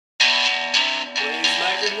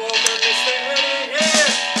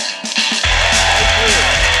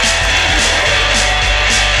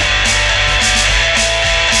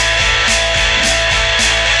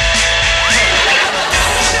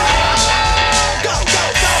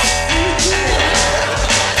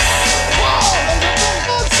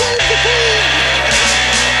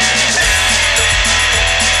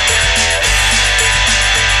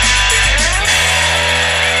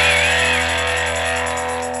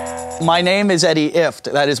My name is Eddie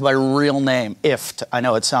Ifft. That is my real name, Ifft. I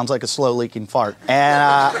know it sounds like a slow leaking fart,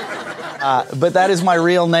 and but that is my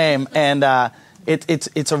real name, and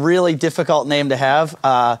it's a really difficult name to have.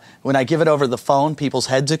 When I give it over the phone, people's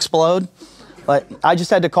heads explode. Like, I just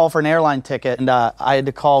had to call for an airline ticket, and I had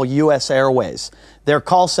to call U.S. Airways. Their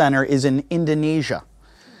call center is in Indonesia.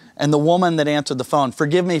 And the woman that answered the phone,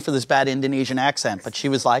 forgive me for this bad Indonesian accent, but she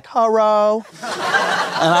was like, hello.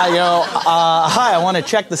 And I go, hi, I want to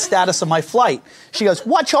check the status of my flight. She goes,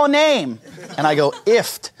 what's your name? And I go,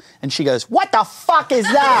 Ifft. And she goes, what the fuck is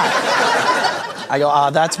that? I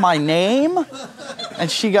go, that's my name?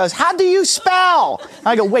 And she goes, how do you spell? And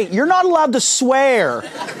I go, wait, you're not allowed to swear.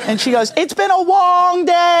 And she goes, it's been a long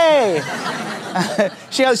day.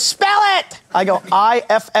 She goes, spell it. I go,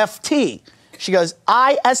 I-F-F-T. She goes,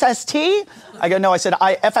 I-S-S-T? I go, no, I said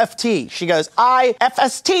I-F-F-T. She goes,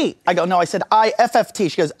 I-F-S-T. I go, no, I said I-F-F-T.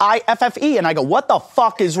 She goes, I-F-F-E. And I go, what the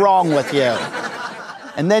fuck is wrong with you?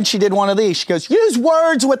 And then she did one of these. She goes, use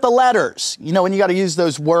words with the letters. You know, when you got to use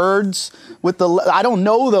those words with the, I don't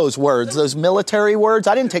know those words, those military words.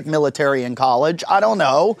 I didn't take military in college. I don't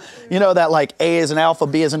know. You know that like A is an alpha,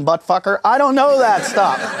 B is in butt fucker? I don't know that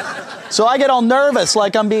stuff. So I get all nervous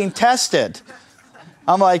like I'm being tested.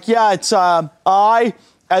 I'm like, yeah, it's I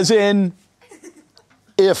as in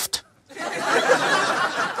Ifft.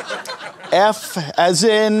 F as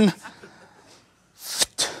in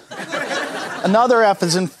Ft. Another F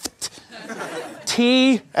as in Ft.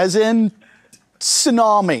 T as in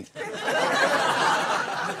tsunami.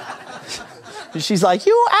 And she's like,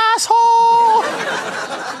 you asshole!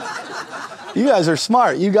 You guys are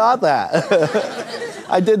smart. You got that.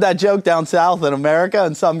 I did that joke down south in America,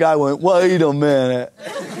 and some guy went, wait a minute.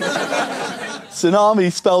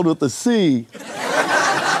 Tsunami spelled with a C.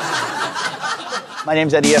 My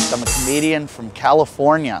name's Eddie Ifft. I'm a comedian from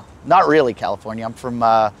California. Not really California. I'm from,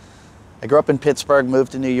 I grew up in Pittsburgh,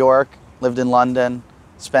 moved to New York, lived in London,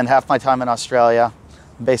 spent half my time in Australia.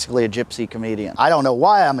 I'm basically a gypsy comedian. I don't know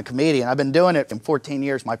why I'm a comedian. I've been doing it in 14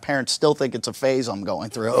 years. My parents still think it's a phase I'm going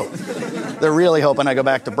through. They're really hoping I go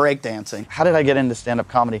back to breakdancing. How did I get into stand-up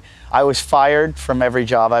comedy? I was fired from every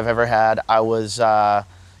job I've ever had. I was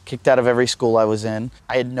kicked out of every school I was in.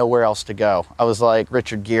 I had nowhere else to go. I was like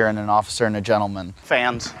Richard Gere in An Officer and a Gentleman.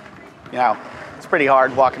 Fans, you know, it's pretty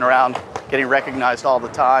hard walking around getting recognized all the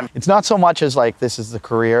time. It's not so much as like this is the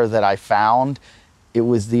career that I found. It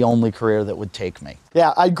was the only career that would take me.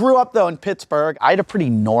 Yeah, I grew up though in Pittsburgh. I had a pretty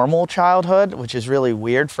normal childhood, which is really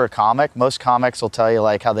weird for a comic. Most comics will tell you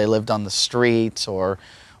like how they lived on the streets or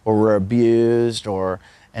were abused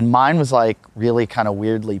and mine was like really kind of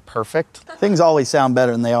weirdly perfect. Things always sound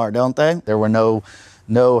better than they are, don't they? There were no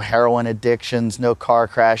heroin addictions, no car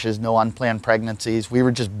crashes, no unplanned pregnancies. We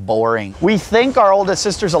were just boring. We think our oldest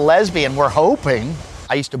sister's a lesbian, we're hoping.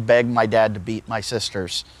 I used to beg my dad to beat my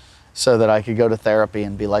sisters so that I could go to therapy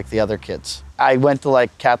and be like the other kids. I went to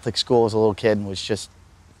like Catholic school as a little kid and was just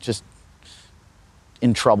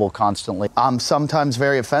in trouble constantly. I'm sometimes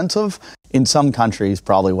very offensive. In some countries,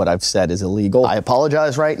 probably what I've said is illegal. I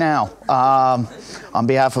apologize right now. On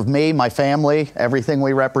behalf of me, my family, everything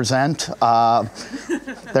we represent,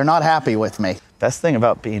 they're not happy with me. Best thing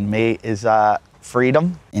about being me is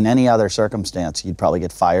freedom. In any other circumstance, you'd probably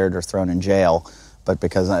get fired or thrown in jail. But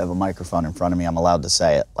because I have a microphone in front of me, I'm allowed to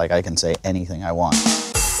say it. Like, I can say anything I want.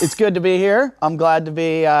 It's good to be here. I'm glad to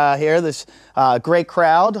be here. This great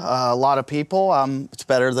crowd, a lot of people. It's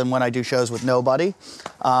better than when I do shows with nobody.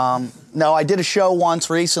 No, I did a show once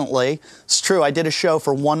recently. It's true, I did a show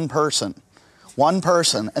for one person,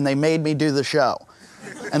 and they made me do the show.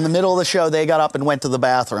 In the middle of the show, they got up and went to the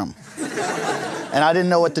bathroom. And I didn't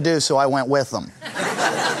know what to do, so I went with them.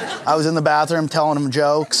 I was in the bathroom telling them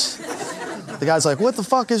jokes. The guy's like, what the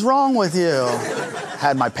fuck is wrong with you?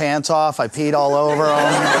 Had my pants off, I peed all over them.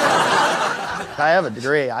 I have a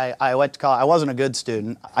degree. I went to college. I wasn't a good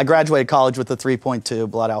student. I graduated college with a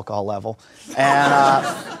 3.2 blood alcohol level. And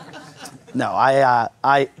no,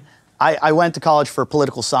 I went to college for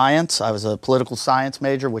political science. I was a political science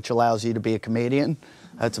major, which allows you to be a comedian.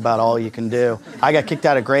 That's about all you can do. I got kicked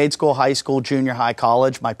out of grade school, high school, junior high,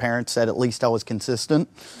 college. My parents said at least I was consistent.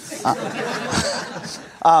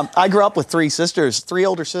 I grew up with three sisters, three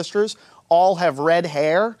older sisters, all have red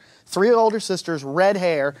hair. Three older sisters, red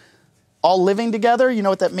hair, all living together. You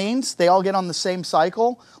know what that means? They all get on the same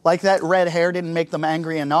cycle. Like that red hair didn't make them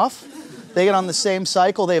angry enough. They get on the same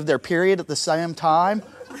cycle. They have their period at the same time.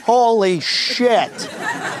 Holy shit.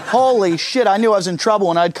 Holy shit. I knew I was in trouble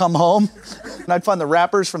when I'd come home and I'd find the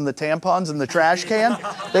wrappers from the tampons in the trash can.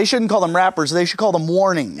 They shouldn't call them wrappers. They should call them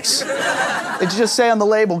warnings. It'd just say on the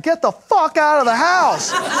label, "Get the fuck out of the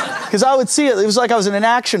house." Because I would see it. It was like I was in an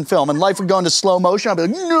action film and life would go into slow motion. I'd be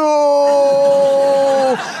like,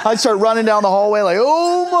 "No!" I'd start running down the hallway like,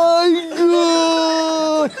 "Oh my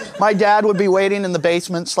God." My dad would be waiting in the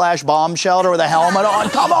basement/bomb shelter with a helmet on.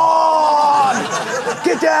 "Come on!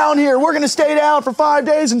 Get down here. We're going to stay down for 5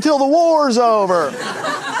 days until the war's over.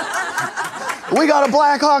 We got a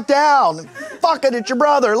Black Hawk down. Fuck it, it's your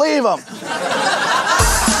brother. Leave him."